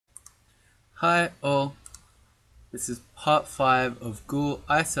Hi all, this is part 5 of Ghoul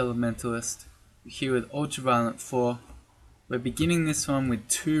Ice Elementalist. We're here with Ultraviolent 4. We're beginning this one with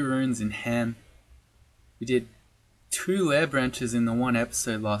 2 runes in hand. We did 2 lair branches in the one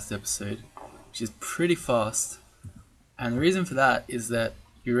episode last episode, which is pretty fast. And the reason for that is that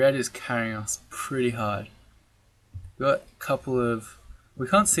Yred is carrying us pretty hard. We've got a couple of... we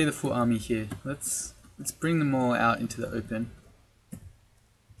can't see the full army here. Let's bring them all out into the open.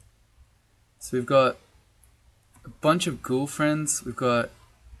 So we've got a bunch of ghoul friends, we've got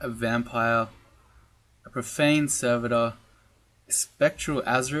a vampire, a profane servitor, a spectral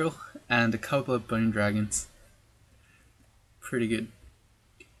Azrael, and a couple of bone dragons. Pretty good.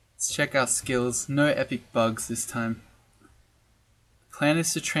 Let's check our skills. No epic bugs this time. The plan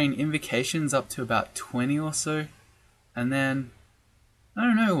is to train invocations up to about 20 or so, and then I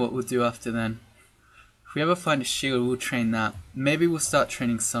don't know what we'll do after then. If we ever find a shield, we'll train that. Maybe we'll start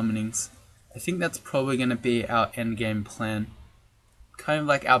training summonings. I think that's probably going to be our endgame plan. Kind of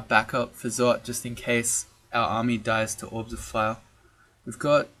like our backup for Zot, just in case our army dies to Orbs of Fire. We've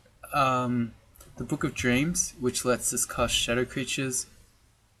got the Book of Dreams, which lets us cast shadow creatures,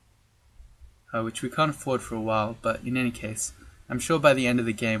 which we can't afford for a while, but in any case, I'm sure by the end of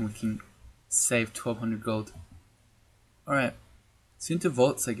the game we can save 1200 gold. Alright, so into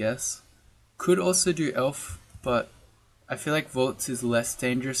Vaults I guess. Could also do Elf, but I feel like Vaults is less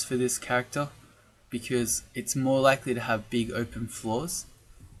dangerous for this character because it's more likely to have big open floors.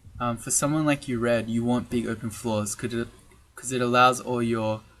 For someone like Yred, you want big open floors because it allows all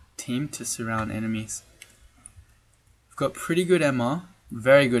your team to surround enemies. We've got pretty good MR,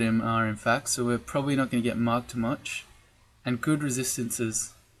 very good MR in fact, so we're probably not going to get marked much. And good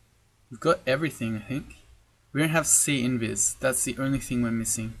resistances. We've got everything I think. We don't have C invis, that's the only thing we're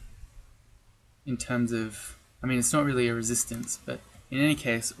missing. In terms of... I mean, it's not really a resistance, but in any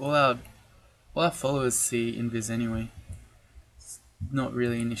case, all our followers see invis anyway. It's not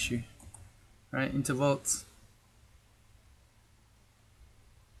really an issue. Right, into Vaults.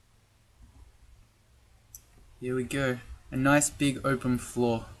 Here we go. A nice big open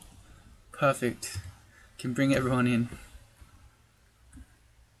floor. Perfect. Can bring everyone in.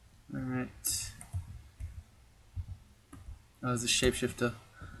 Alright. Oh, there's a shapeshifter.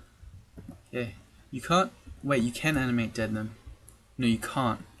 Okay. You can't... wait, you can animate dead them. No, you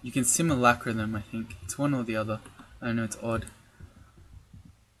can't. You can simulacra them, I think. It's one or the other. I don't know, it's odd.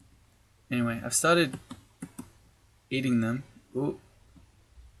 Anyway, I've started eating them. Ooh.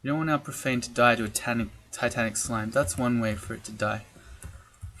 You don't want our profane to die to a titanic slime. That's one way for it to die.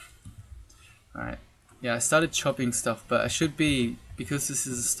 Alright. Yeah, I started chopping stuff, but I should be, because this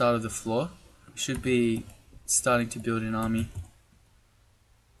is the start of the floor, I should be starting to build an army.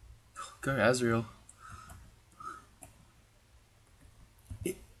 Go Azrael.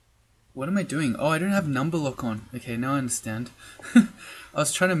 What am I doing? Oh, I don't have number lock on. Okay, now I understand. I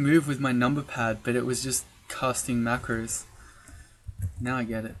was trying to move with my number pad, but it was just casting macros. Now I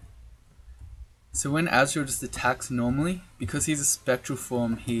get it. So when Azrael just attacks normally, because he's a spectral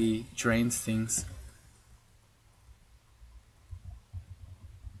form, he drains things.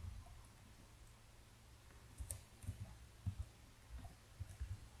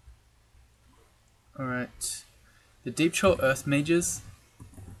 Alright. The Deep Troll Earth Mages,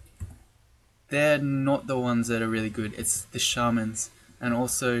 they're not the ones that are really good, it's the Shamans. And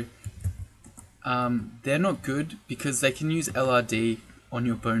also, they're not good because they can use LRD on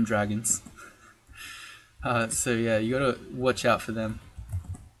your Bone Dragons. So yeah, you gotta watch out for them.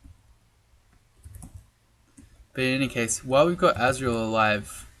 But in any case, while we've got Azrael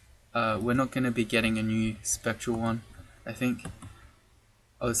alive, we're not gonna be getting a new spectral one, I think.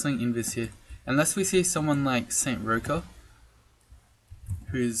 Oh, there's something invis here. Unless we see someone like Saint Roka,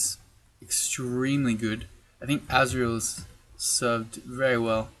 who's extremely good. I think Azrael's served very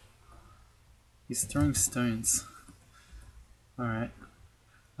well. He's throwing stones. Alright.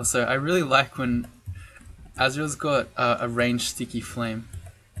 Also, I really like when Azrael's got a ranged sticky flame.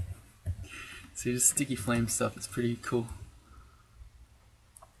 So he just sticky flame stuff, it's pretty cool.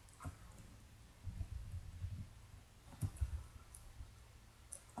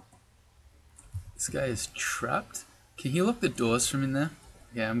 This guy is trapped? Can he lock the doors from in there?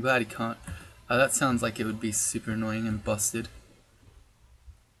 Yeah, I'm glad he can't. That sounds like it would be super annoying and busted.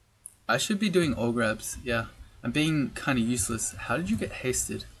 I should be doing all grabs, yeah. I'm being kind of useless. How did you get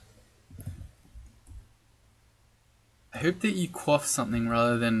hasted? I hope that you quaff something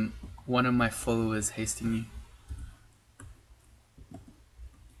rather than one of my followers hasting you.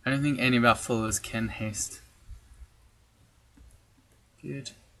 I don't think any of our followers can haste.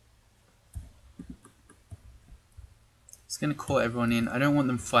 Good. Just gonna call everyone in. I don't want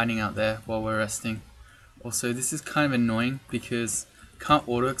them fighting out there while we're resting. Also, this is kind of annoying because can't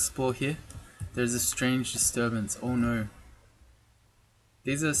auto explore here. There's a strange disturbance. Oh no.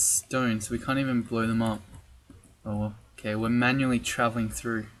 These are stones, we can't even blow them up. Oh well. Okay, we're manually traveling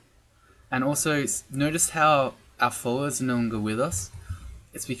through. And also, notice how our followers are no longer with us.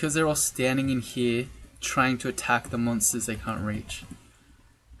 It's because they're all standing in here trying to attack the monsters they can't reach.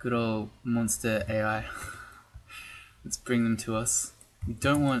 Good old monster AI. Let's bring them to us. We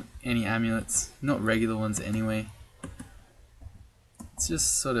don't want any amulets, not regular ones anyway. Let's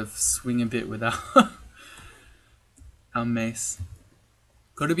just sort of swing a bit with our mace.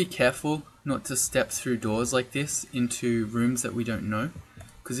 Gotta be careful not to step through doors like this into rooms that we don't know.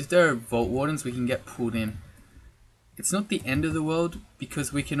 Because if there are vault wardens, we can get pulled in. It's not the end of the world,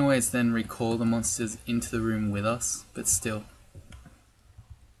 because we can always then recall the monsters into the room with us, but still.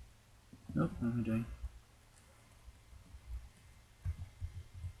 Oh, what am I doing?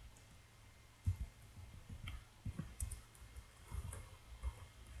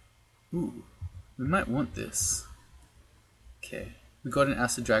 Ooh, we might want this. Okay, we got an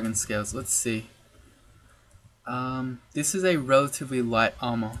acid dragon scales, let's see. This is a relatively light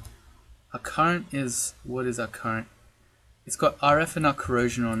armor. Our current is, what is our current? It's got RF and our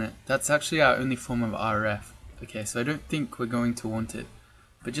corrosion on it. That's actually our only form of RF. Okay, so I don't think we're going to want it.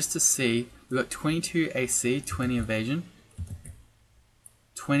 But just to see, we've got 22 AC, 20 evasion,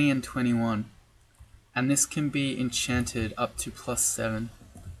 20 and 21. And this can be enchanted up to +7.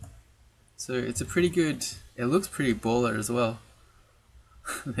 So it's a pretty good, it looks pretty baller as well.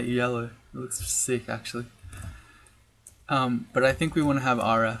 The yellow, it looks sick actually. But I think we want to have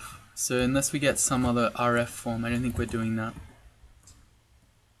RF. So unless we get some other RF form, I don't think we're doing that.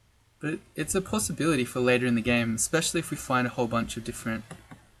 But it's a possibility for later in the game, especially if we find a whole bunch of different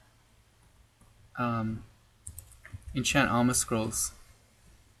enchant armor scrolls.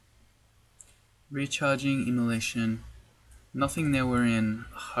 Recharging, immolation. Nothing there we're in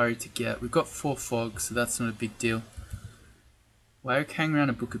a hurry to get. We've got 4 fog, so that's not a big deal. Why are we carrying around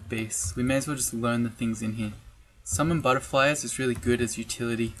a book of beasts? We may as well just learn the things in here. Summon butterflies is really good as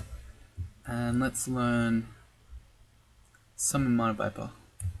utility. And let's learn Summon Mana Viper.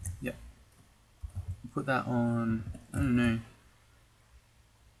 Yep. Put that on, I don't know.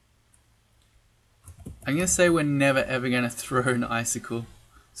 I'm gonna say we're never ever gonna throw an icicle.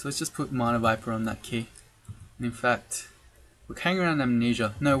 So let's just put Mana Viper on that key. And in fact, we're carrying around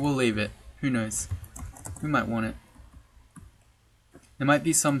amnesia. No, we'll leave it. Who knows? We might want it. There might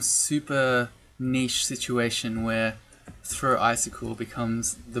be some super niche situation where throw icicle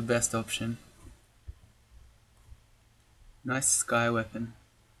becomes the best option. Nice sky weapon.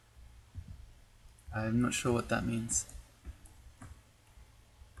 I'm not sure what that means.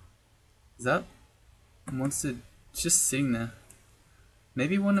 Is that a monster just sitting there?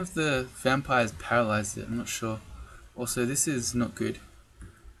 Maybe one of the vampires paralyzed it, I'm not sure. Also, this is not good.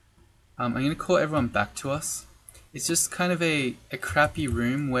 I'm going to call everyone back to us. It's just kind of a crappy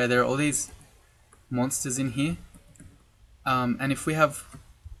room where there are all these monsters in here. And if we have,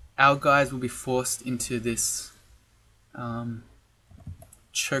 our guys will be forced into this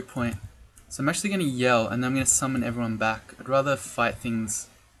choke point. So I'm actually going to yell and then I'm going to summon everyone back. I'd rather fight things,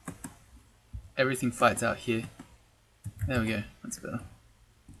 everything fights out here. There we go, that's better.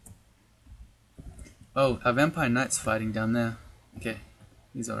 Oh, our vampire knight's fighting down there. Okay,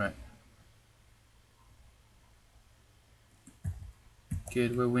 he's alright.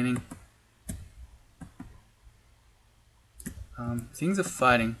 Good, we're winning. Things are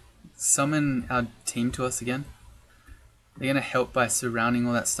fighting. Summon our team to us again. They're gonna help by surrounding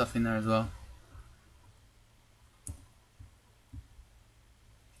all that stuff in there as well.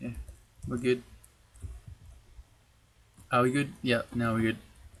 Okay, we're good. Are we good? Yeah, now we're good.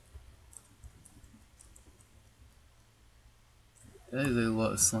 That is a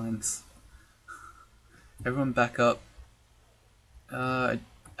lot of slimes. Everyone back up.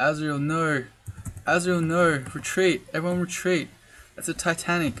 Azrael, no! Azrael, no! Retreat! Everyone retreat! That's a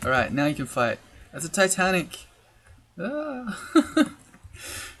Titanic! Alright, now you can fight. That's a Titanic! Ah.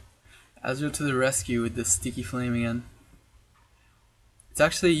 Azrael to the rescue with the sticky flame again. It's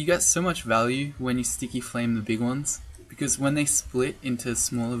actually, you get so much value when you sticky flame the big ones, because when they split into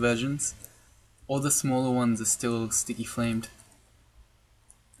smaller versions, all the smaller ones are still sticky flamed.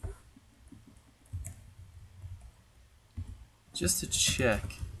 Just to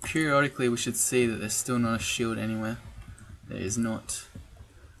check, periodically we should see that there's still not a shield anywhere. There is not.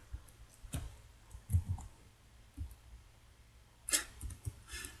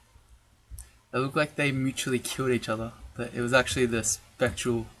 They look like they mutually killed each other, but it was actually the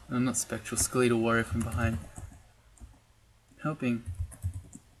spectral, not spectral, skeletal warrior from behind. Helping.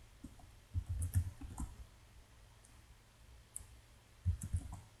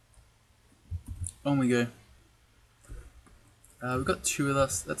 On we go. We've got 2 with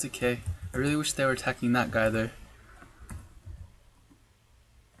us, that's okay. I really wish they were attacking that guy though.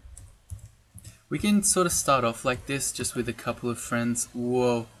 We can sort of start off like this, just with a couple of friends.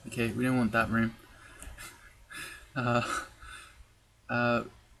 Whoa, okay, we don't want that room.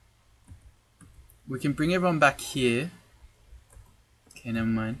 We can bring everyone back here. Okay, never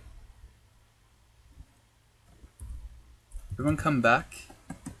mind. Everyone come back.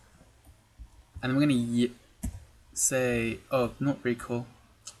 And I'm gonna say, oh, not recall.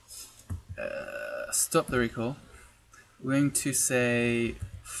 Stop the recall. We're going to say,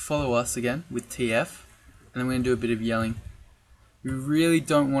 follow us again with TF. And then we're gonna do a bit of yelling. We really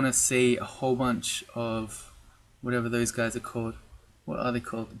don't want to see a whole bunch of whatever those guys are called. What are they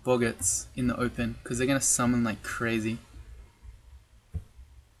called? Boggets in the open, because they're gonna summon like crazy.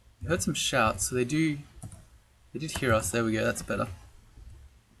 We heard some shouts, so they did hear us. There we go, that's better.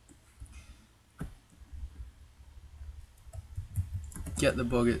 Get the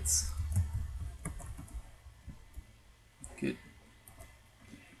boggets. Good.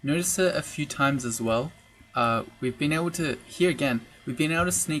 Notice it a few times as well. We've been able to, here again, we've been able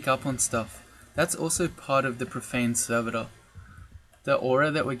to sneak up on stuff. That's also part of the profane servitor. The aura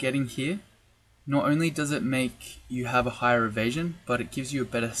that we're getting here, not only does it make you have a higher evasion, but it gives you a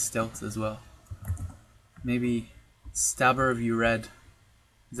better stealth as well. Maybe Stabber of Yred.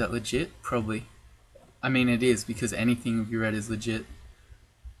 Is that legit? Probably. I mean it is, because anything of Yred is legit.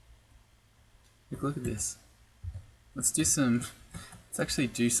 Look at this. Let's actually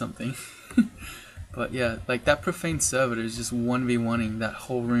do something. But yeah, like that profane servitor is just 1v1ing that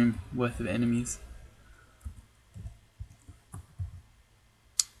whole room worth of enemies.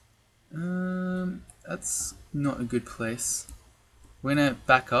 That's not a good place. We're gonna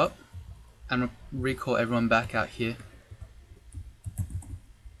back up and recall everyone back out here.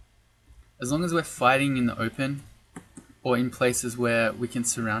 As long as we're fighting in the open or in places where we can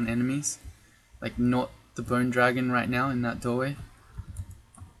surround enemies, like not the bone dragon right now in that doorway.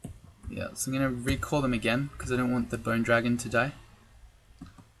 Yeah, so I'm gonna recall them again because I don't want the bone dragon to die.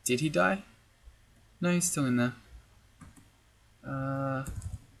 Did he die? No, he's still in there. I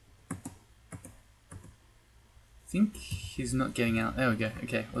think he's not getting out. There we go.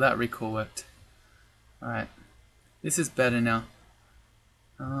 Okay, well that recall worked. Alright, this is better now.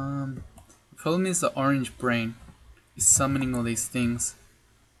 The problem is the orange brain is summoning all these things.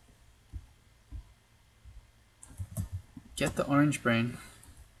 Get the orange brain.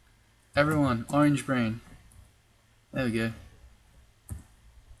 Everyone, orange brain. There we go.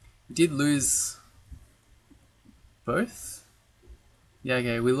 We did lose both? Yeah,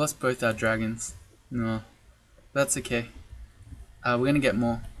 okay, we lost both our dragons. No, that's okay. We're gonna get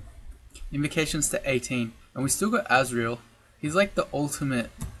more. Invocations to 18. And we still got Azrael. He's like the ultimate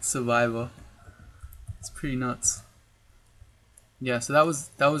survivor. It's pretty nuts. Yeah, so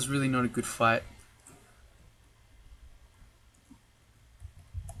that was really not a good fight.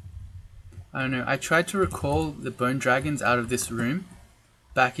 I don't know, I tried to recall the bone dragons out of this room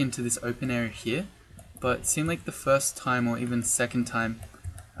back into this open area here, but it seemed like the first time or even second time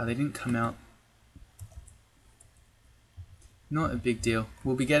they didn't come out. Not a big deal.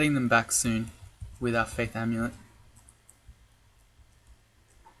 We'll be getting them back soon with our faith amulet.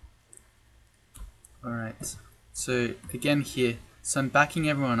 Alright, so again here, so I'm backing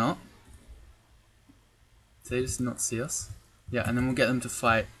everyone up. Did they just not see us? Yeah, and then we'll get them to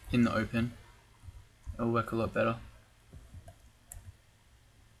fight in the open. It'll work a lot better.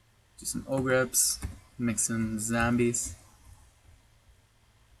 Do some ogrebs, make some zombies.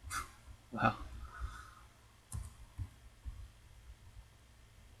 Wow.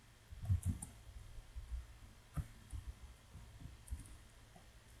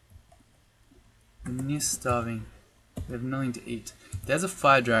 We're near starving. We have nothing to eat. There's a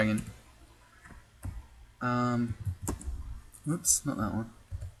fire dragon. Oops, not that one.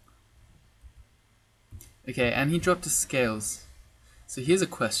 Okay, and he dropped his scales. So here's a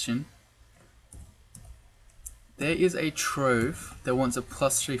question. There is a trove that wants a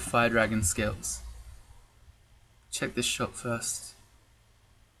 +3 fire dragon scales. Check this shop first.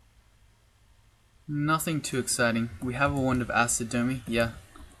 Nothing too exciting. We have a wand of acid, don't we? Yeah.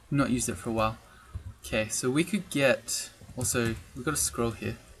 Not used it for a while. Okay, so we could get... Also, we've got a scroll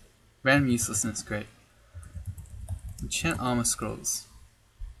here. Random uselessness, great. Enchant armor scrolls.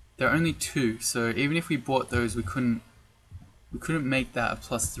 There are only 2, so even if we bought those, we couldn't make that a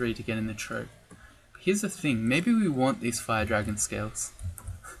 +3 to get in the trove. But here's the thing, maybe we want these fire dragon scales.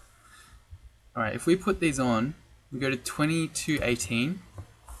 Alright, if we put these on, We go to 2218.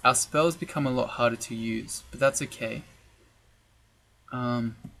 Our spells become a lot harder to use, but that's okay.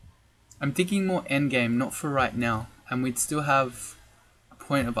 I'm thinking more endgame, not for right now, and we'd still have a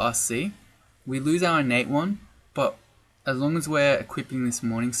point of RC. We lose our innate one, but as long as we're equipping this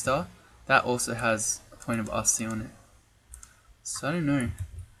Morning Star, that also has a point of RC on it. So I don't know.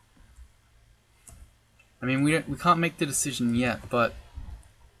 I mean, we can't make the decision yet, but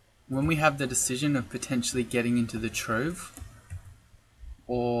when we have the decision of potentially getting into the Trove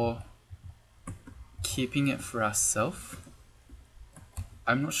or keeping it for ourselves,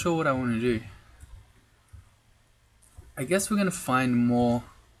 I'm not sure what I want to do. I guess we're going to find more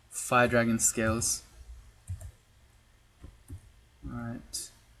Fire Dragon scales.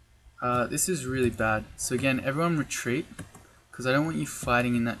 Alright. This is really bad. So again, everyone retreat, because I don't want you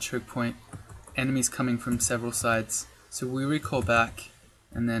fighting in that choke point. Enemies coming from several sides. So we recall back,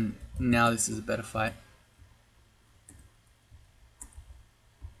 and then now this is a better fight.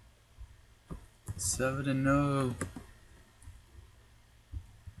 Servitor, no.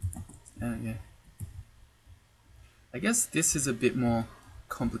 There we go. I guess this is a bit more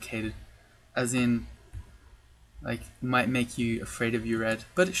complicated, as in, like, might make you afraid of Yred,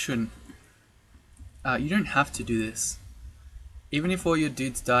 but it shouldn't. You don't have to do this. Even if all your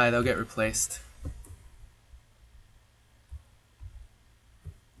dudes die, they'll get replaced.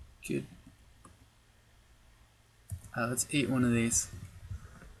 Good. Let's eat one of these.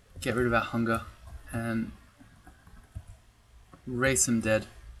 Get rid of our hunger and race them dead.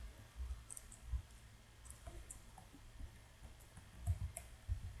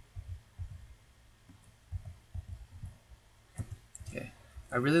 Okay.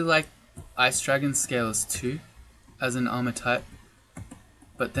 I really like Ice Dragon scales too as an armor type,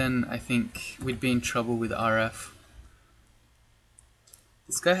 but then I think we'd be in trouble with RF.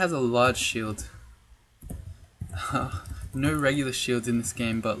 This guy has a large shield. No regular shields in this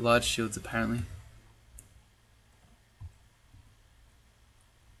game, but large shields apparently.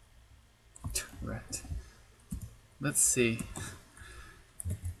 Right. Let's see.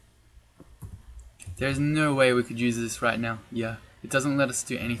 There's no way we could use this right now. Yeah, it doesn't let us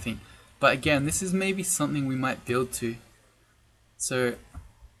do anything. But again, this is maybe something we might build to. So,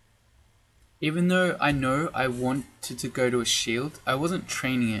 even though I know I wanted to go to a shield, I wasn't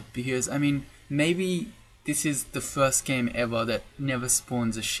training it because, I mean, maybe this is the first game ever that never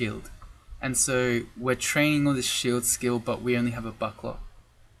spawns a shield. And so we're training on this shield skill, but we only have a buckler.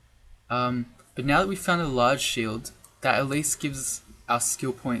 But now that we've found a large shield, that at least gives our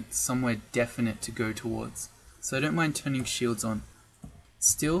skill point somewhere definite to go towards. So I don't mind turning shields on.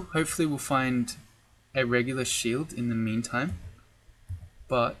 Still, hopefully we'll find a regular shield in the meantime.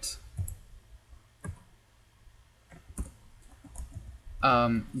 But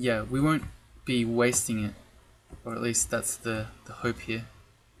yeah, we won't be wasting it, or at least that's the hope here.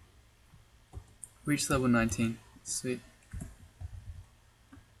 Reach level 19, sweet.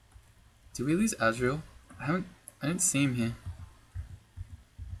 Did we lose Azrael? I don't see him here.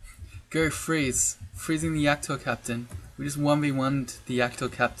 Go freeze, freezing the Yaktor captain. We just 1v1'd the Yaktor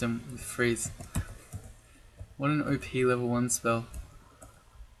captain with freeze. What an OP level 1 spell.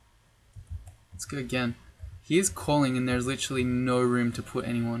 Let's go again. He is calling and there's literally no room to put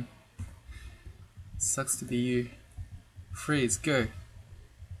anyone. Sucks to be you. Freeze, go.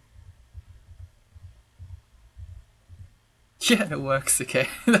 Yeah, it works, okay.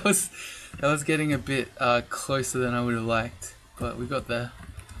 that was getting a bit closer than I would have liked, but we got there.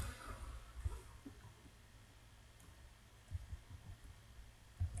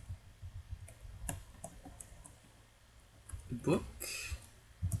 Book.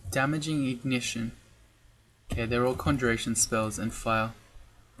 Damaging ignition. Okay, they're all conjuration spells and fire.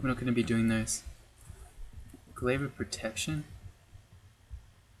 We're not going to be doing those. Glaive of protection.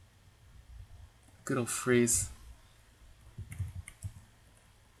 Good old freeze.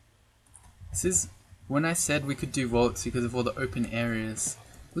 This is when I said we could do vaults because of all the open areas.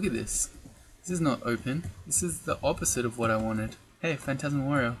 Look at this. This is not open. This is the opposite of what I wanted. Hey, Phantasm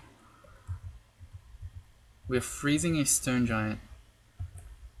Warrior. We're freezing a stone giant.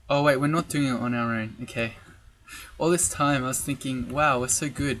 Oh wait, we're not doing it on our own. Okay. All this time I was thinking, wow, we're so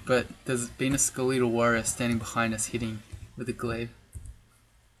good, but there's been a skeletal warrior standing behind us hitting with a glaive.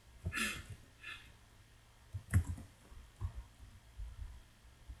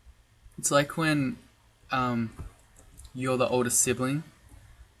 It's like when you're the older sibling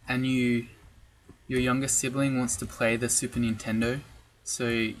and your younger sibling wants to play the Super Nintendo, so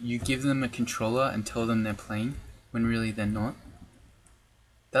you give them a controller and tell them they're playing when really they're not.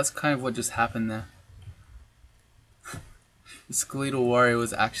 That's kind of what just happened there. The skeletal warrior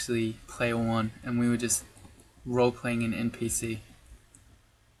was actually player 1 and we were just role-playing an NPC.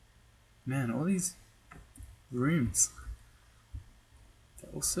 Man, all these rooms.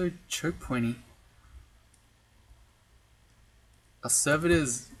 They're also choke pointy. Our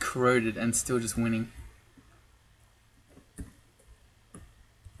servitor's corroded and still just winning.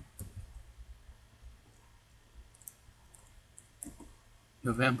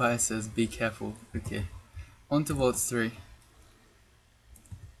 Your vampire says be careful. Okay. On to Vaults 3. I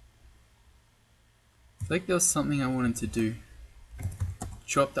feel like there was something I wanted to do.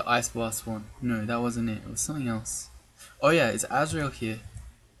 Drop the ice blast one. No, that wasn't it. It was something else. Oh yeah, is Azrael here?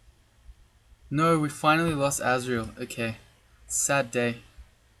 No, we finally lost Azrael. Okay. Sad day.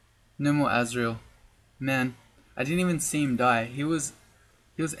 No more Azrael. Man, I didn't even see him die. He was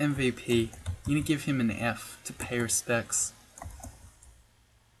MVP. You need to give him an F to pay respects.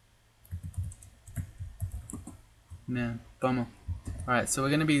 Man, bummer. Alright, so we're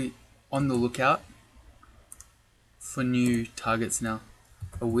going to be on the lookout for new targets now.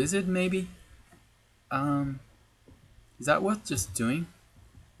 A wizard, maybe? Is that worth just doing?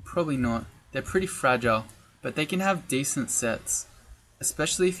 Probably not. They're pretty fragile, but they can have decent sets.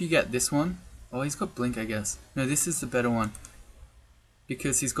 Especially if you get this one. Oh, he's got blink, I guess. No, this is the better one.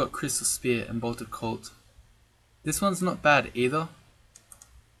 Because he's got Crystal Spear and Bolted Colt. This one's not bad either.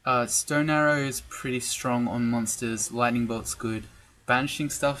 Stone Arrow is pretty strong on monsters. Lightning Bolt's good. Banishing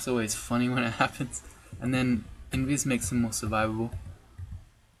stuff's always funny when it happens. And then Invis makes them more survivable.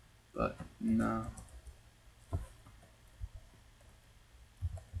 But, no.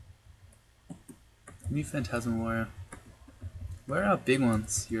 New Phantasmal Warrior. Where are our big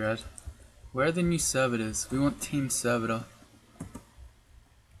ones, Yred? Where are the new servitors? We want Team Servitor.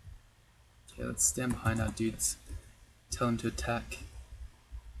 Okay, let's stand behind our dudes. Tell them to attack.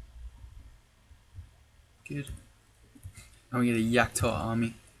 Good. And we get a Yaktor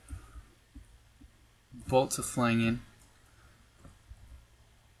army. Bolts are flying in.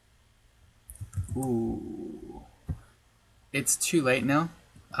 Ooh. It's too late now.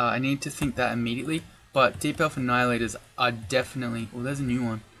 I need to think that immediately. But Deep Elf Annihilators are definitely... Oh, there's a new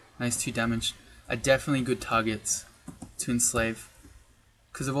one. Nice 2 damage. Are definitely good targets to enslave.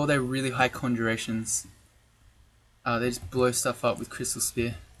 Because of all their really high conjurations. They just blow stuff up with Crystal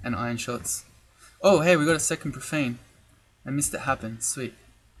Spear and Iron Shots. Oh, hey, we got a second Profane. I missed it happen. Sweet.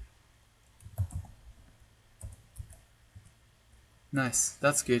 Nice.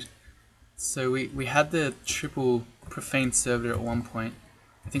 That's good. So we had the triple Profane Servitor at one point.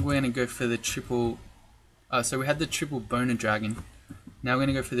 I think we're going to go for the triple... so we had the triple Boner Dragon. Now we're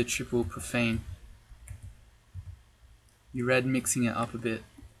going to go for the triple Profane. Yred mixing it up a bit.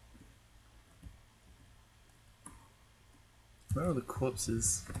 Where are all the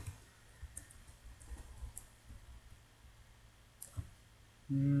corpses?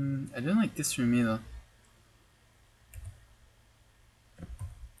 I don't like this room either.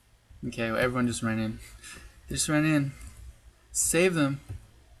 Okay, well, everyone just ran in. They just ran in. Save them.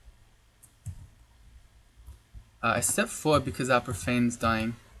 I stepped forward because our Profane's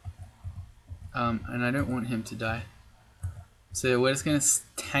dying. And I don't want him to die. So we're just going to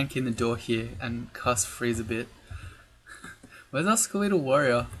tank in the door here and cast Freeze a bit. Where's our Skeletal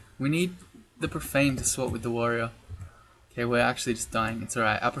Warrior? We need the Profane to swap with the Warrior. Okay, we're actually just dying. It's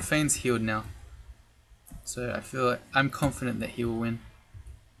alright. Our Profane's healed now. So I feel like I'm confident that he will win.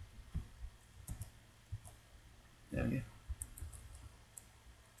 There we go.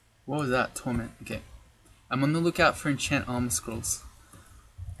 What was that? Torment. Okay. I'm on the lookout for enchant armor scrolls.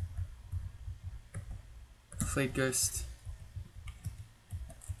 Flayed Ghost.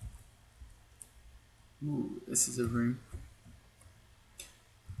 Ooh, this is a room.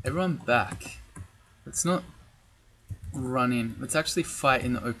 Everyone back. Let's not run in. Let's actually fight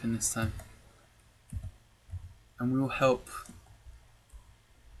in the open this time. And we will help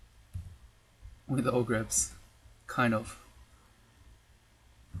with the Ogrebs. Kind of.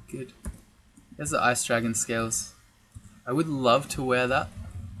 Good. There's the Ice Dragon scales. I would love to wear that.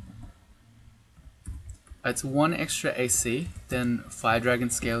 It's 1 extra AC than Fire Dragon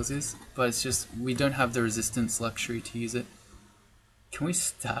scales is, but it's just we don't have the resistance luxury to use it. Can we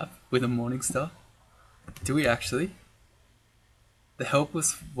stab with a Morning Star? Do we actually? The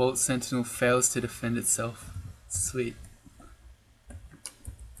helpless Vault Sentinel fails to defend itself. Sweet.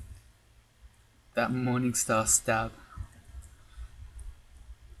 That Morning Star stab.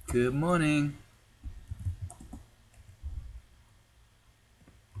 Good morning.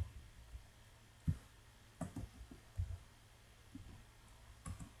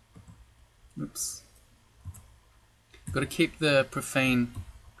 Oops. Gotta keep the Profane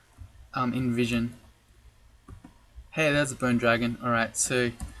in vision. Hey, there's a Bone Dragon. Alright,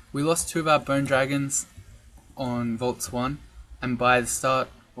 so we lost 2 of our Bone Dragons. on Vaults 1, and by the start,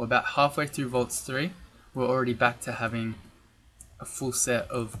 or about halfway through Vaults 3, we're already back to having a full set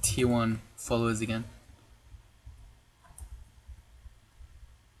of tier 1 followers again.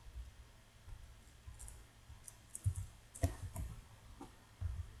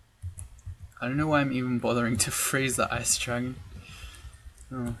 I don't know why I'm even bothering to freeze the ice dragon.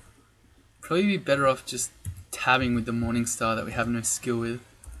 Oh. Probably be better off just tabbing with the morning star that we have no skill with.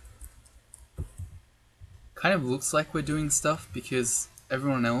 Kind of looks like we're doing stuff because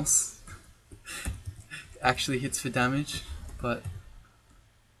everyone else actually hits for damage, but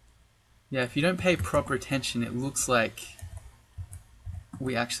yeah, if you don't pay proper attention, it looks like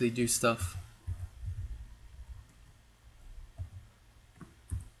we actually do stuff.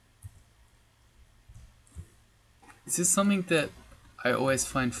 This is something that I always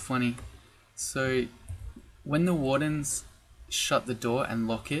find funny. So when the wardens shut the door and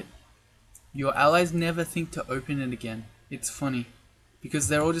lock it, your allies never think to open it again. It's funny because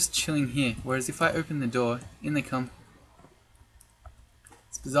they're all just chilling here, whereas if I open the door, in they come.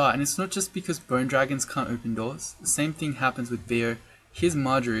 It's bizarre, and it's not just because bone dragons can't open doors. The same thing happens with Vio. Here's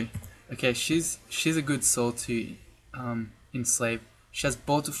Marjorie. Okay, she's a good soul to enslave. She has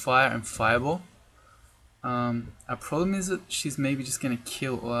Bolt of Fire and Fireball. Our problem is that she's maybe just gonna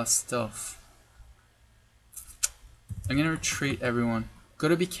kill all our stuff. I'm gonna retreat everyone.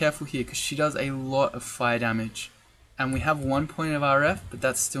 Gotta be careful here because she does a lot of fire damage. And we have 1 point of RF, but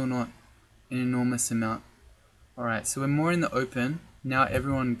that's still not an enormous amount. Alright, so we're more in the open. Now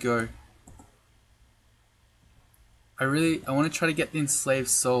everyone go. I want to try to get the enslaved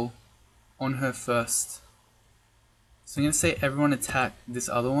soul on her first. So I'm gonna say everyone attack this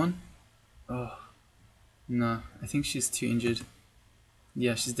other one. Oh. No, I think she's too injured.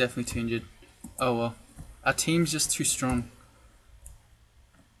 Yeah, she's definitely too injured. Oh well. Our team's just too strong.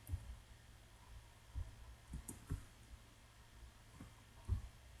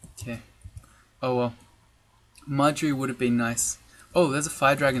 Okay. Oh well. Marjorie would have been nice. Oh, there's a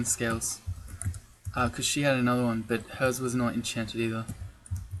fire dragon scales. Because she had another one, but hers was not enchanted either.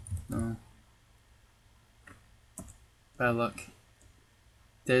 No. Bad luck.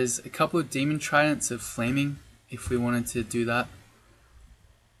 There's a couple of demon tridents of flaming if we wanted to do that.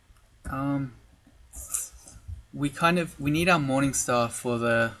 We need our morning star for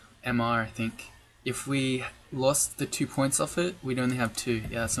the MR, I think. If we lost the 2 points off it, we'd only have 2.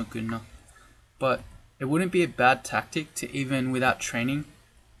 Yeah, that's not good enough. But it wouldn't be a bad tactic to, even without training,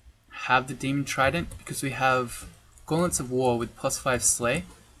 have the demon trident, because we have Gauntlets of War with +5 slay,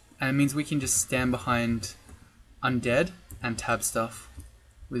 and it means we can just stand behind undead and tab stuff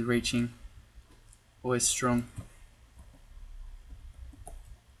with reaching. Always strong.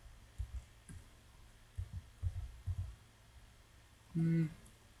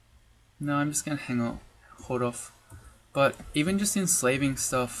 No, I'm just gonna hold off. But even just enslaving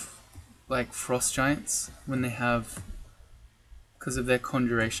stuff like frost giants, when they have, because of their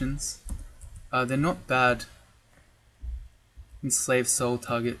conjurations, they're not bad enslaved soul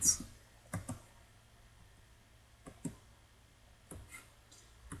targets.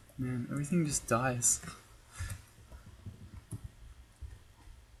 Man, everything just dies.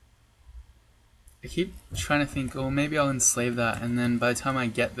 I keep trying to think, oh, maybe I'll enslave that, and then by the time I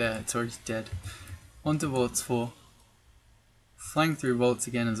get there, it's already dead. On to Vaults 4. Flying through Vaults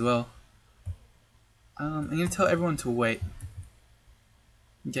again as well. I'm going to tell everyone to wait.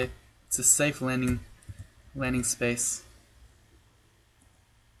 Okay, it's a safe landing space.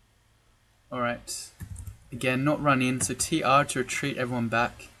 Alright. Again, not run in, so TR to retreat everyone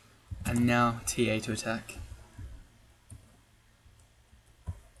back, and now TA to attack.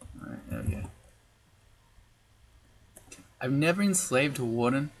 Alright, there we go. I've never enslaved a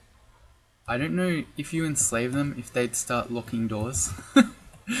warden. I don't know if you enslave them, if they'd start locking doors.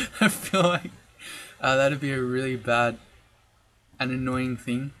 I feel like that'd be a really bad and annoying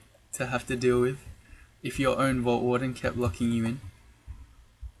thing to have to deal with if your own vault warden kept locking you in.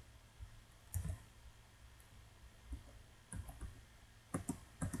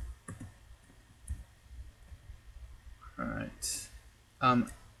 Alright. I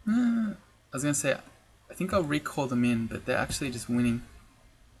was gonna say, I think I'll recall them in, but they're actually just winning.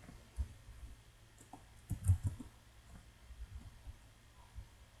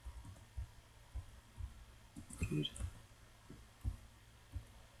 Good.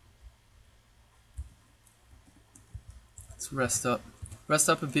 Let's rest up. Rest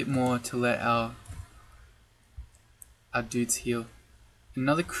up a bit more to let our dudes heal.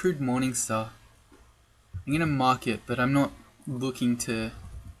 Another crude morning star. I'm gonna mark it, but I'm not looking to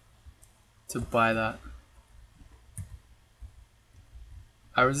buy that.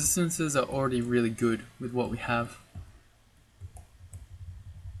 Our resistances are already really good with what we have.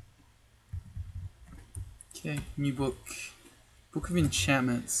 Okay, new book. Book of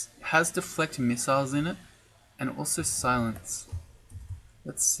Enchantments. It has deflect missiles in it, and also silence.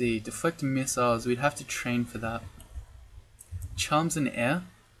 Let's see, deflect missiles, we'd have to train for that. Charms and air.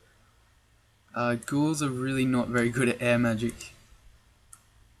 Ghouls are really not very good at air magic.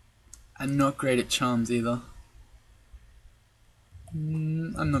 And not great at charms either.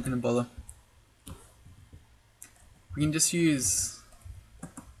 I'm not gonna bother. We can just use...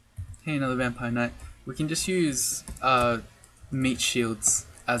 Hey, another Vampire Knight. We can just use meat shields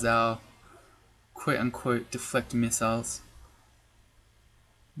as our quote-unquote deflect missiles.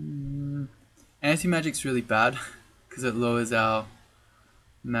 Anti-magic's really bad because it lowers our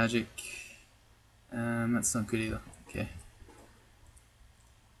magic. That's not good either. Okay.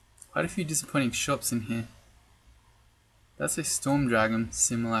 Quite a few disappointing shops in here. That's a Storm Dragon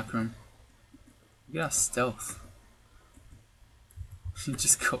Simulacrum. Look at our stealth. You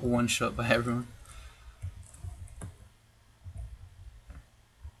just got one shot by everyone.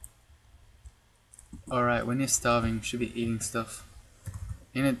 Alright, when you're starving, you should be eating stuff.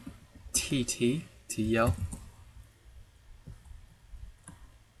 In a TT to yell.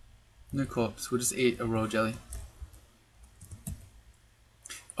 No corpse, we'll just eat a raw jelly.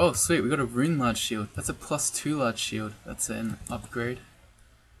 Oh sweet, we got a rune large shield. That's a +2 large shield. That's an upgrade.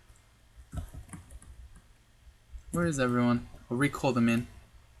 Where is everyone? I'll recall them in.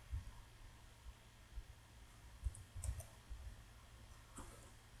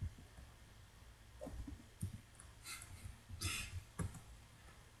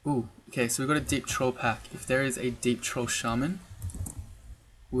 Ooh, okay, so we've got a deep troll pack. If there is a deep troll shaman,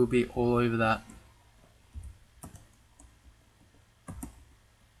 we'll be all over that.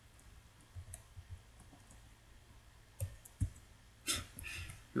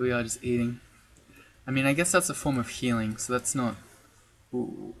 Here we are just eating. I mean, I guess that's a form of healing, so that's not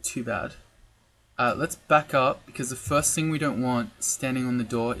too bad. Let's back up, because the first thing we don't want standing on the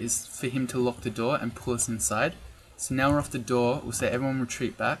door is for him to lock the door and pull us inside. So now we're off the door, we'll say everyone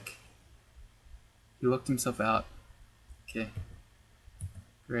retreat back. He locked himself out. Okay.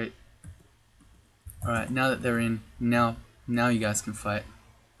 Great. Alright, now that they're in, now you guys can fight.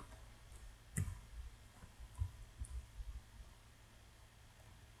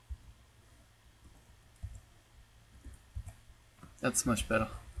 That's much better.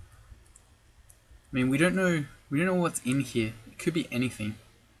 I mean, we don't know what's in here. It could be anything.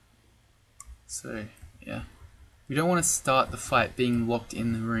 So, yeah. We don't want to start the fight being locked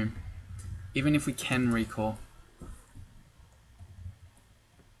in the room, even if we can recall.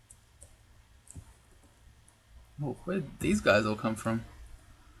 Oh, where did these guys all come from?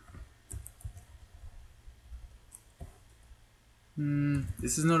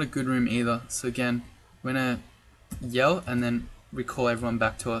 This is not a good room either. So again, we're gonna yell and then recall everyone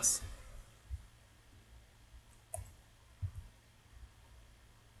back to us.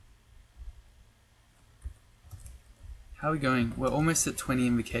 How are we going? We're almost at 20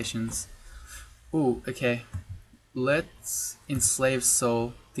 invocations. Ooh, okay. Let's enslave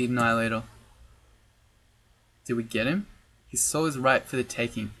Soul, the Annihilator. Did we get him? His soul is ripe for the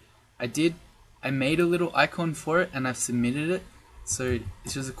taking. I made a little icon for it and I've submitted it. So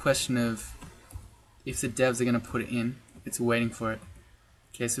it's just a question of if the devs are going to put it in. It's waiting for it.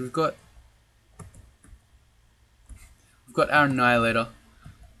 Okay, so we've got our Annihilator.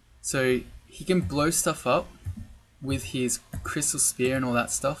 So he can blow stuff up with his crystal spear and all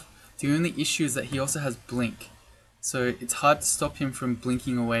that stuff. The only issue is that he also has blink. So it's hard to stop him from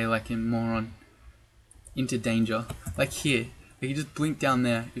blinking away like a moron into danger. Like here, he just blinked down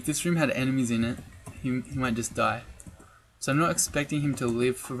there. If this room had enemies in it, he might just die. So I'm not expecting him to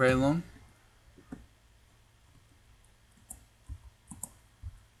live for very long.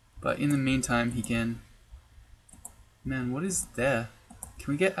 But in the meantime, he can... Man, what is there?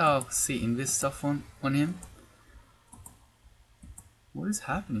 Can we get our see invis stuff on him? What is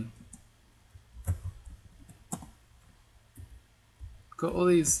happening? Got all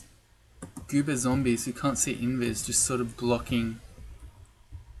these goober zombies who can't see invis just sort of blocking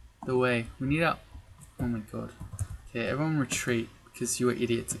the way. We need our... Oh my god. Okay, everyone retreat because you are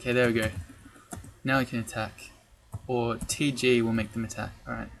idiots. Okay, there we go. Now we can attack. Or TG will make them attack.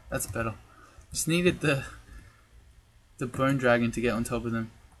 Alright, that's better. Just needed the bone dragon to get on top of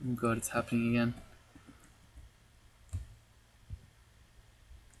them. Oh god, it's happening again.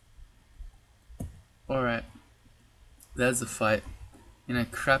 Alright. There's the fight. In a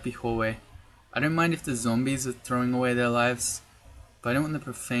crappy hallway. I don't mind if the zombies are throwing away their lives, but I don't want the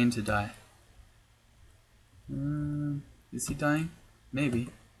profane to die. Is he dying? Maybe.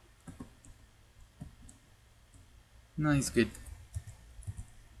 No, he's good.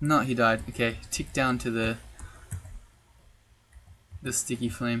 No, he died. Okay, tick down to the sticky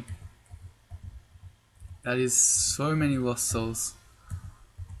flame. That is so many lost souls.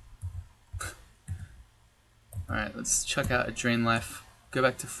 Alright, let's chuck out a drain life. Go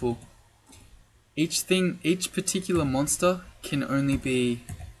back to full. Each particular monster can only be,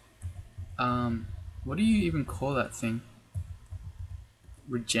 what do you even call that thing?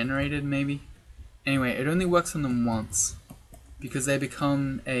 Regenerated, maybe? Anyway, it only works on them once. Because they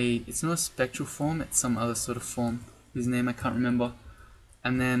become it's not a spectral form, it's some other sort of form, whose name I can't remember.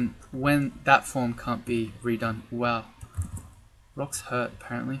 And then when that form can't be redone. Wow. Rocks hurt,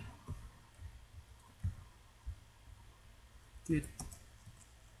 apparently. Dude.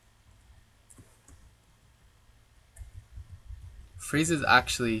 Freezer's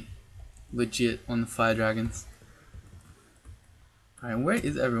actually legit on the fire dragons. Alright, where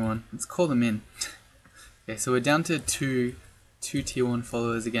is everyone? Let's call them in. Okay, so we're down to two tier 1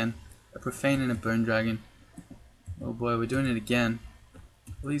 followers again. A profane and a bone dragon. Oh boy, we're doing it again.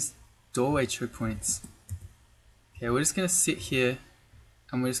 All these doorway choke points. Okay, we're just gonna sit here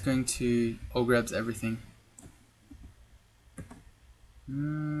and we're just going to all grabs everything.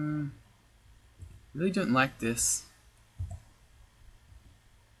 Really don't like this.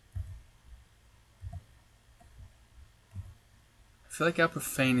 I feel like our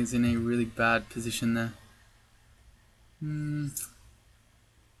profane is in a really bad position there. We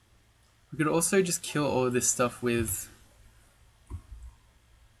could also just kill all of this stuff with...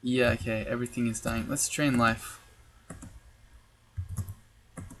 Yeah, okay, everything is dying. Let's drain life.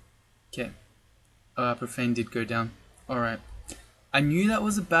 Okay. Oh, our profane did go down. Alright. I knew that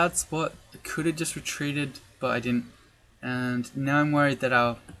was a bad spot. I could have just retreated, but I didn't. And now I'm worried that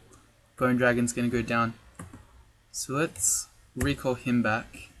our bone dragon's going to go down. So let's recall him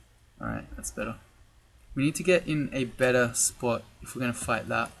back. Alright, that's better. We need to get in a better spot if we're going to fight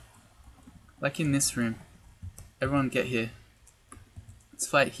that. Like in this room. Everyone get here. Let's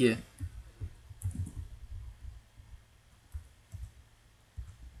fight here.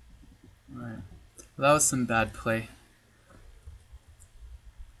 Alright. Well, that was some bad play.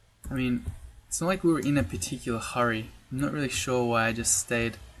 I mean, it's not like we were in a particular hurry. I'm not really sure why I just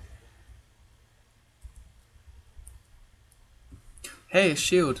stayed. Hey, a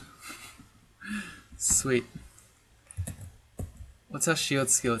shield! Sweet. What's our shield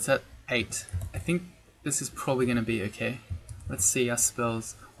skill? It's at 8. I think this is probably going to be okay. Let's see our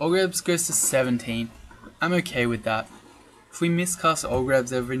spells. Allgrabs goes to 17. I'm okay with that. If we miscast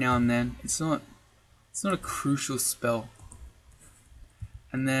Allgrabs every now and then, it's not a crucial spell.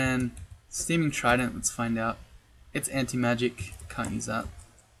 And then Steaming Trident, let's find out. It's anti-magic, can't use that.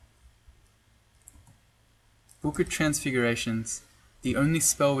 Book of Transfigurations. The only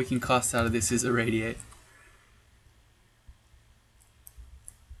spell we can cast out of this is Irradiate.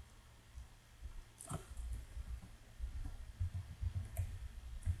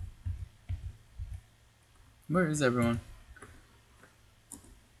 Where is everyone?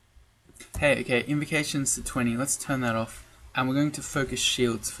 Hey, okay, invocations to 20. Let's turn that off. And we're going to focus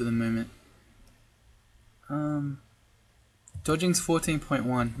shields for the moment. Dodging's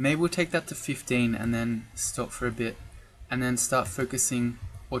 14.1. Maybe we'll take that to 15 and then stop for a bit. And then start focusing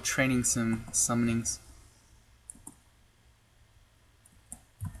or training some summonings.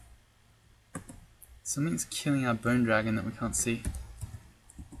 Something's killing our bone dragon that we can't see.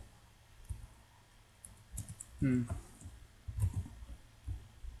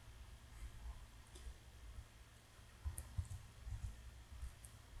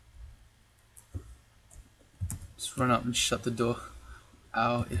 Just run up and shut the door.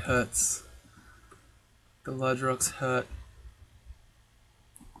 Ow, it hurts. The large rocks hurt.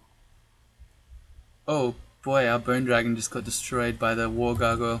 Oh boy, our bone dragon just got destroyed by the war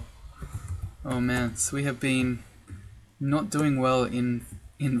gargoyle. Oh man, so we have been not doing well in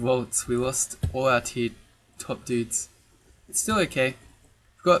vaults. We lost all our top dudes. It's still okay.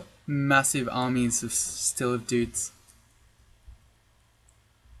 We've got massive armies of dudes.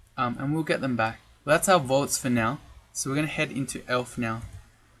 And we'll get them back. Well, that's our vaults for now. So we're going to head into Elf now.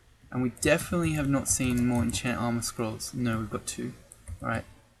 And we definitely have not seen more enchant armor scrolls. No, we've got 2. Alright.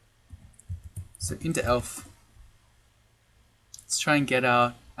 So into Elf. Let's try and get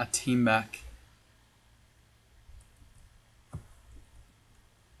our team back.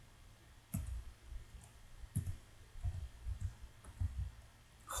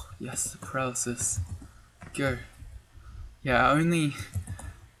 Oh, yes, the paralysis. Go. Yeah,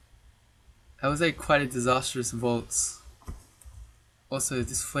 that was quite a disastrous vaults. Also,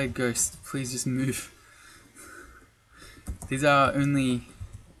 this flayed ghost, please just move. These are our only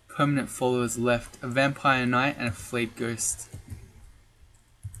permanent followers left. A vampire knight and a flayed ghost.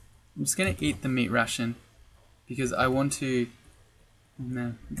 I'm just gonna eat the meat ration because I want to...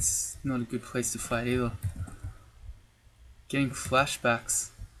 Man, it's not a good place to fight either. Getting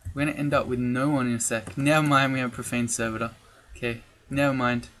flashbacks. We're gonna end up with no one in a sec. Never mind, we have profane servitor. Okay, never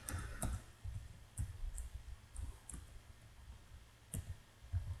mind.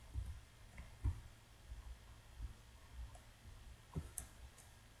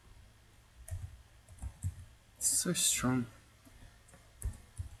 It's so strong.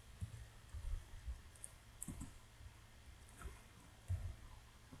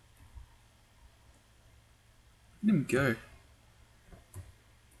 Let him go.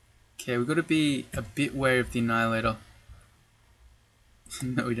 Okay, we've got to be a bit wary of the Annihilator.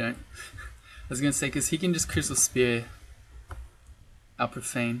 No, we don't. I was going to say, because he can just Crystal Spear our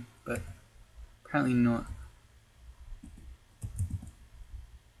Profane, but apparently not.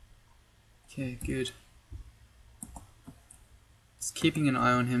 Okay, good. Just keeping an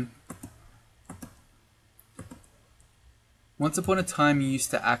eye on him. Once upon a time, you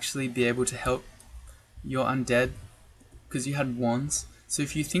used to actually be able to help your undead because you had wands. So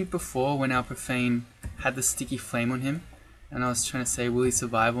if you think before when our Profane had the sticky flame on him, and I was trying to say will he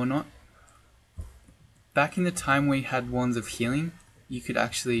survive or not, back in the time we had wands of healing, you could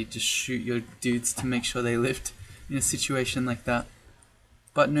actually just shoot your dudes to make sure they lived in a situation like that.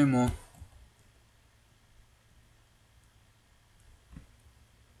 But no more.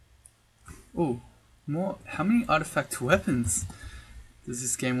 Oh, more. How many artifact weapons does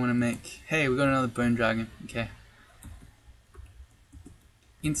this game want to make? Hey, we got another bone dragon. Okay.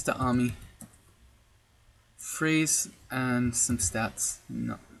 Insta army. Freeze and some stats.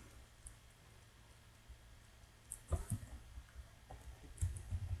 No.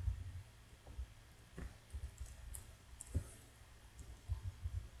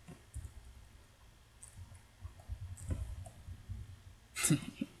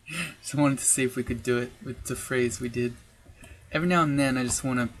 Just wanted to see if we could do it with the freeze. We did. Every now and then I just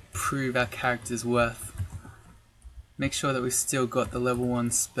want to prove our character's worth. Make sure that we've still got the level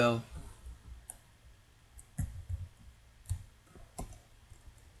 1 spell.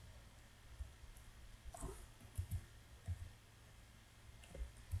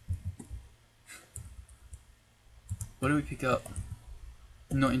 What do we pick up?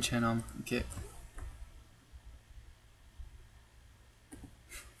 Not enchant armor. Okay.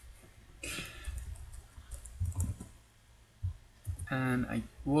 And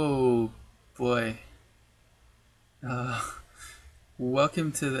whoa, boy.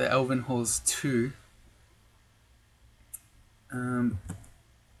 Welcome to the Elven Halls 2.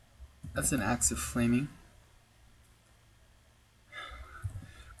 That's an axe of flaming.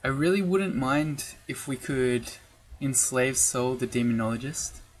 I really wouldn't mind if we could enslave Soul the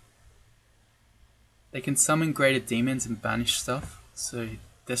Demonologist. They can summon greater demons and banish stuff, so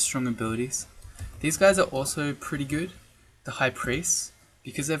they're strong abilities. These guys are also pretty good. The High Priest,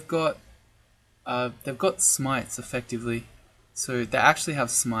 because they've got smites effectively, so they actually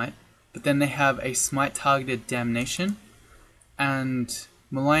have smite, but then they have a smite targeted damnation, and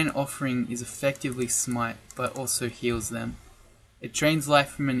Malign Offering is effectively smite, but also heals them. It drains life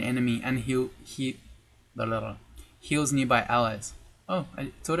from an enemy and heals nearby allies. Oh,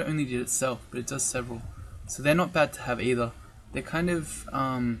 I thought it only did itself, but it does several. So they're not bad to have either. They're kind of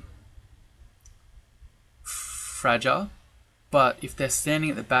fragile. But if they're standing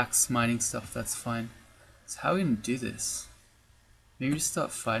at the back smiting stuff, that's fine. So how are we going to do this? Maybe just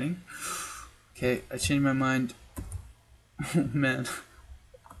start fighting? Okay, I changed my mind. Oh man.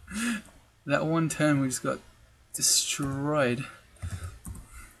 That one turn we just got destroyed.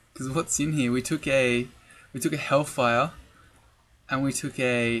 Because what's in here? We took a Hellfire. And we took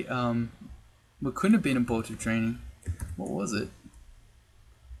a... what couldn't have been a Bolt of Draining. What was it?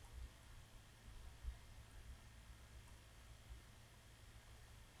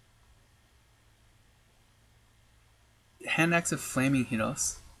 Hand axe of flaming hit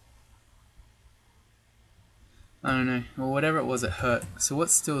us. I don't know. Well, whatever it was, it hurt. So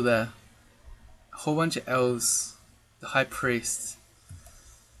what's still there? A whole bunch of elves. The High Priest.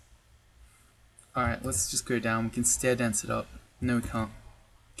 Alright, let's just go down. We can stair dance it up. No, we can't.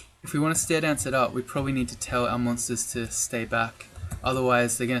 If we want to stair dance it up, we probably need to tell our monsters to stay back.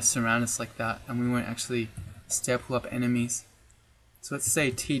 Otherwise, they're going to surround us like that, and we won't actually stair pull up enemies. So let's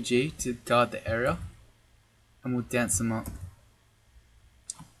say TG to guard the area. And we'll dance them up.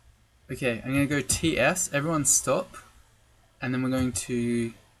 Okay, I'm going to go TS, everyone stop. And then we're going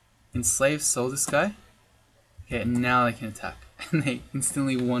to enslave Soul this guy. Okay, and now they can attack. And they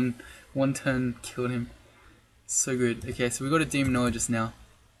instantly one turn killed him. So good. Okay, so we've got a demonologist now.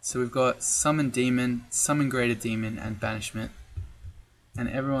 So we've got summon demon, summon greater demon, and banishment. And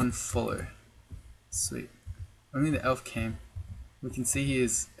everyone follow. Sweet. Only the elf came. We can see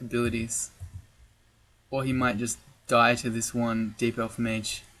his abilities. Or he might just die to this one deep elf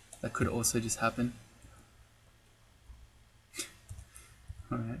mage. That could also just happen.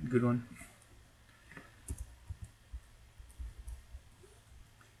 Alright, good one.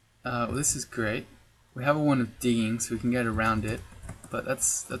 Well, this is great. We have a wand of digging, so we can get around it. But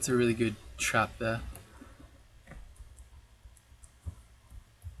that's a really good trap there.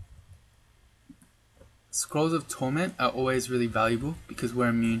 Scrolls of Torment are always really valuable because we're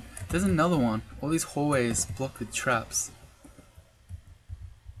immune. There's another one. All these hallways blocked with traps.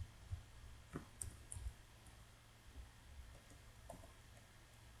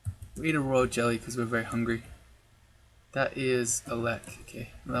 We eat a raw jelly because we're very hungry. That is a lek. Okay,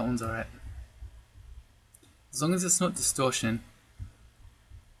 that one's alright. As long as it's not distortion.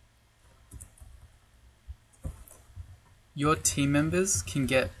 Your team members can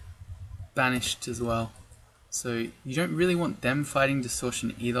get banished as well. So you don't really want them fighting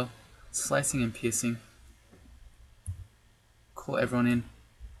distortion either. Slicing and piercing. Call everyone in.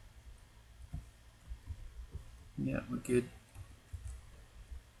 Yeah, we're good.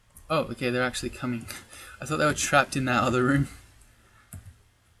 Oh, okay, they're actually coming. I thought they were trapped in that other room.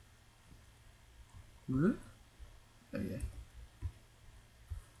 Okay.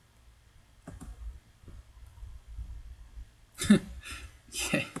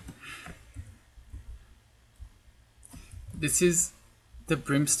 Okay. This is the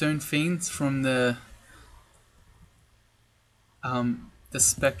brimstone fiends from the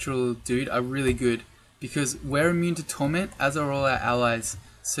spectral dude are really good because we're immune to torment, as are all our allies.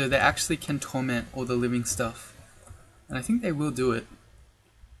 So they actually can torment all the living stuff. And I think they will do it.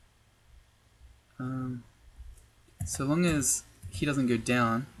 So long as he doesn't go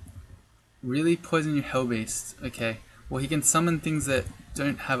down. Really poison your hellbeast. Okay. Well, he can summon things that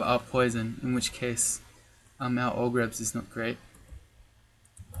don't have our poison, in which case our Ogrebs is not great.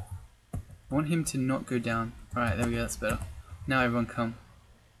 I want him to not go down. Alright, there we go, that's better. Now everyone come.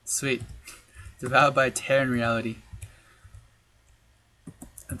 Sweet. Devoured by a tear in reality.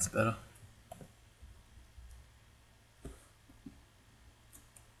 That's better.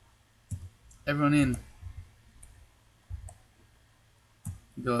 Everyone in.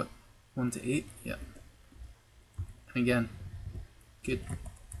 You got one to eat? Yeah. And again. Good.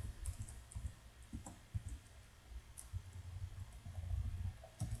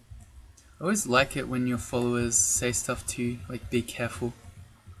 I always like it when your followers say stuff to you, like be careful.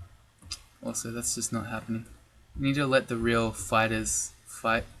 Also, that's just not happening. We need to let the real fighters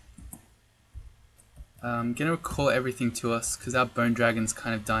fight. I'm gonna recall everything to us because our bone dragon's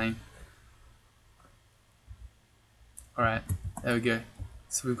kind of dying. Alright, there we go.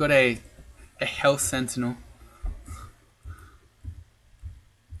 So we've got a health sentinel.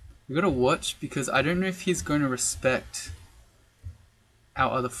 We've got to watch because I don't know if he's going to respect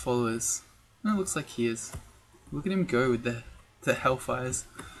our other followers. No, it looks like he is. Look at him go with the hellfires.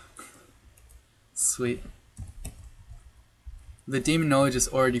 Sweet. The demonologist is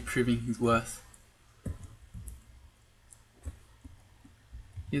already proving his worth.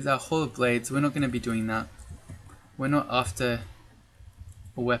 Here's our Hall of Blades. We're not going to be doing that. We're not after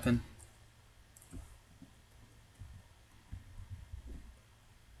a weapon.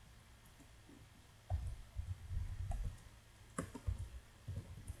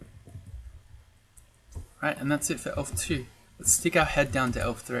 Right, and that's it for Elf 2. Let's stick our head down to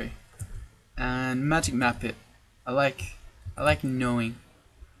Elf 3. And magic map it. I like knowing.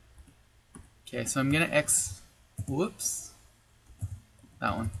 Okay, so I'm gonna whoops.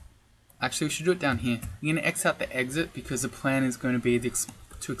 That one. Actually, we should do it down here. I'm gonna X out the exit because the plan is going to be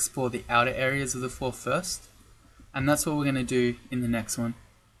to explore the outer areas of the floor first. And that's what we're gonna do in the next one.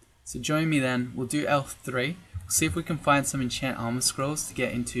 So join me then. We'll do Elf 3. We'll see if we can find some enchant armor scrolls to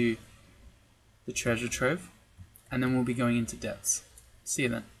get into the treasure trove, and then we'll be going into depths. See you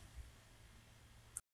then.